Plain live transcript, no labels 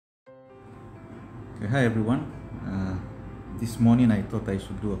Okay, hi everyone. This morning I thought I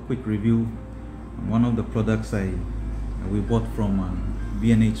should do a quick review on one of the products we bought from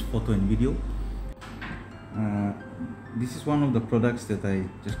B&H Photo and Video. This is one of the products that I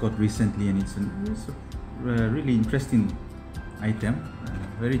just got recently, and it's a really interesting item,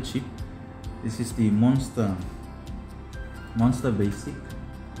 very cheap. This is the Monster Basic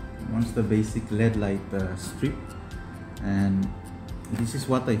LED light strip, and this is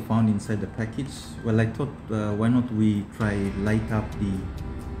what I found inside the package. Well, I thought why not we try light up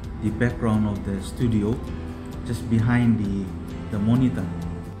the background of the studio just behind the monitor,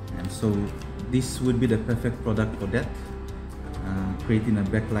 and so this would be the perfect product for that, creating a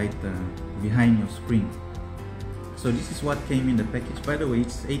backlight behind your screen. So this is what came in the package. By the way,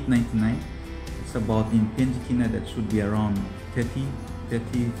 it's $8.99. It's about, in PNG kina, that should be around 40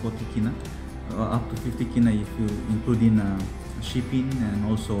 kina, up to 50 kina if you include in shipping, and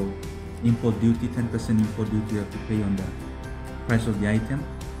also import duty. 10% import duty you have to pay on the price of the item.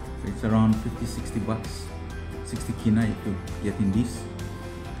 So it's around 50-60 bucks, 60 kina if you get in this.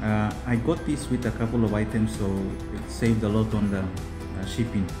 I got this with a couple of items, so it saved a lot on the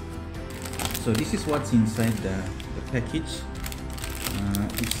shipping. So this is what's inside the package.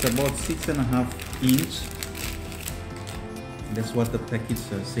 It's about 6.5 inch. That's what the package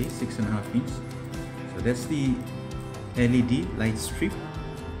says, 6.5 inch. So that's the LED light strip.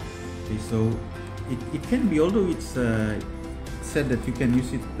 Okay, so it can be, although it's said that you can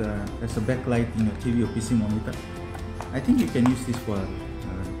use it as a backlight in your TV or PC monitor, I think you can use this for a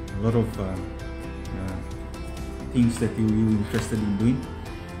lot of things that you're interested in doing.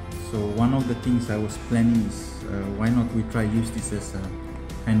 So one of the things I was planning is why not we try use this as a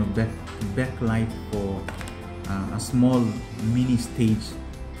kind of backlight for a small mini stage.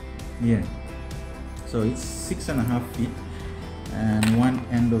 Yeah. So it's 6.5 feet, and one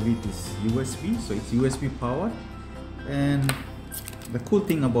end of it is USB, so it's USB powered. And the cool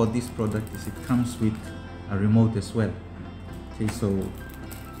thing about this product is it comes with a remote as well. Okay, so,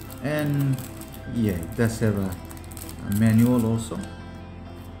 and yeah, it does have a manual also.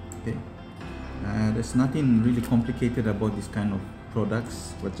 Okay, there's nothing really complicated about this kind of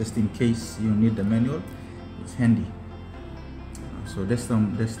products, but just in case you need the manual, it's handy. So that's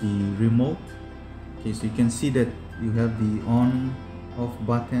the remote. Okay, so you can see that you have the on off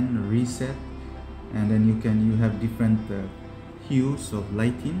button, reset, and then you have different hues of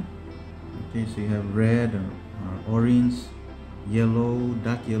lighting. Okay, so you have red, orange, yellow,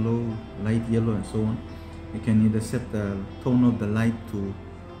 dark yellow, light yellow, and so on. You can either set the tone of the light to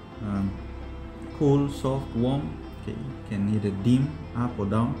cool, soft, warm. Okay, you can either dim, up or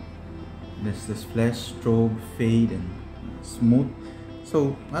down. There's this flash, strobe, fade, and smooth.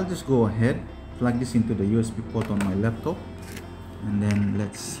 So I'll just go ahead, plug this into the USB port on my laptop, and then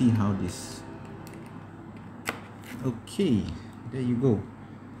let's see how this. Okay, there you go.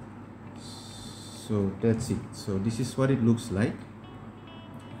 So that's it. So this is what it looks like.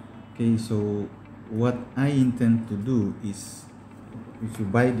 Okay, so what I intend to do is, if you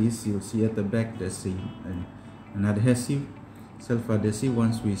buy this, you'll see at the back there's an adhesive, self-adhesive.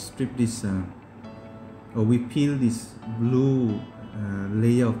 Once we strip this or we peel this blue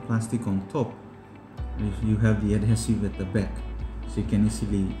layer of plastic on top, you have the adhesive at the back, so you can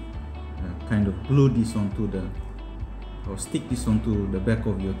easily kind of glue this onto or stick this onto the back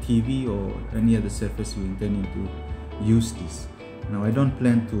of your TV or any other surface you intend to use this. Now I don't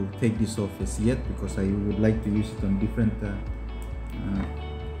plan to take this off as yet, because I would like to use it on different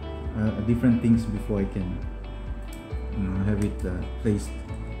things before I can have it placed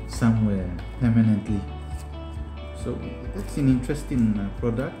somewhere permanently. So that's an interesting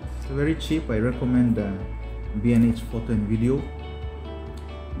product. It's very cheap. I recommend B&H Photo and Video.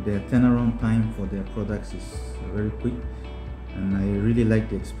 Their turnaround time for their products is very quick, and I really like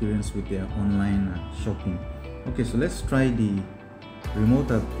the experience with their online shopping. Okay, so let's try the remote.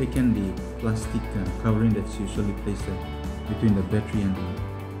 I've taken the plastic covering that's usually placed between the battery and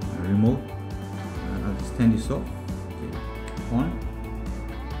the remote. I'll just turn this off. Okay, on.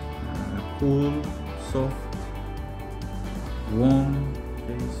 Cool, soft, warm.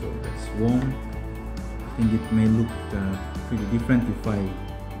 Okay, so that's warm. I think it may look pretty different if I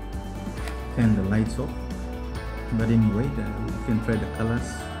turn the lights off, but anyway, you can try the colors.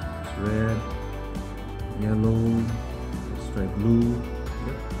 It's red, yellow, let's try blue,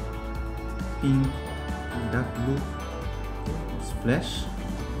 pink, dark blue, it's flash,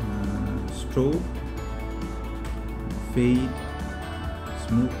 strobe, fade,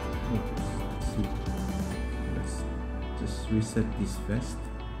 smooth. Let's see. Let's just reset this first.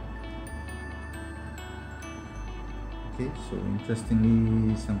 Okay, so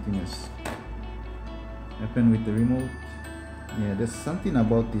interestingly, something has happen with the remote. Yeah, there's something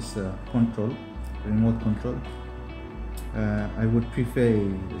about this remote control. I would prefer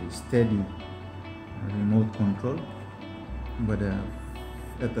a steady remote control, but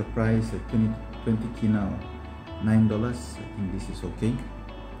at the price at 20 kina or $9, I think this is okay.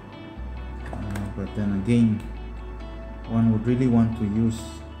 But then again, one would really want to use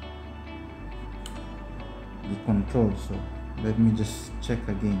the control, so let me just check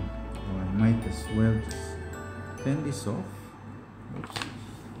again. I might as well just turn this off. Oops.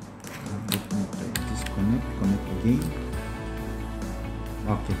 Let me try connect again.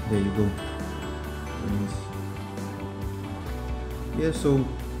 Okay, there you go. Yeah, so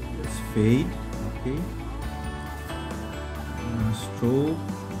let's fade. Okay, strobe,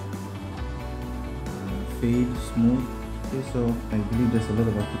 fade, smooth. Okay, so I believe there's a lot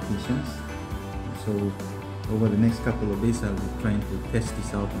of applications. So over the next couple of days I'll be trying to test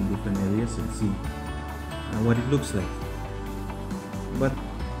this out in different areas and see what it looks like. But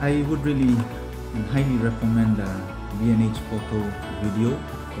I would really and highly recommend B&H Photo Video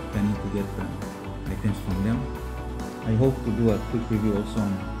for planning to get items from them. I hope to do a quick review also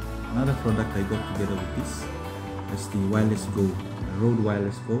on another product I got together with this. That's the Wireless Go, Rode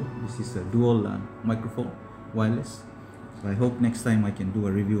Wireless Go. This is a dual microphone wireless. So I hope next time I can do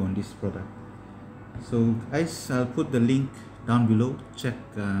a review on this product. So guys, I'll put the link down below. Check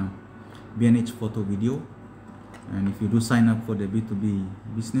B&H Photo Video, and if you do sign up for the B2B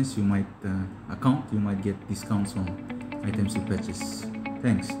business, you might account, you might get discounts on items you purchase.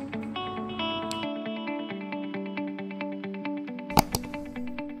 Thanks.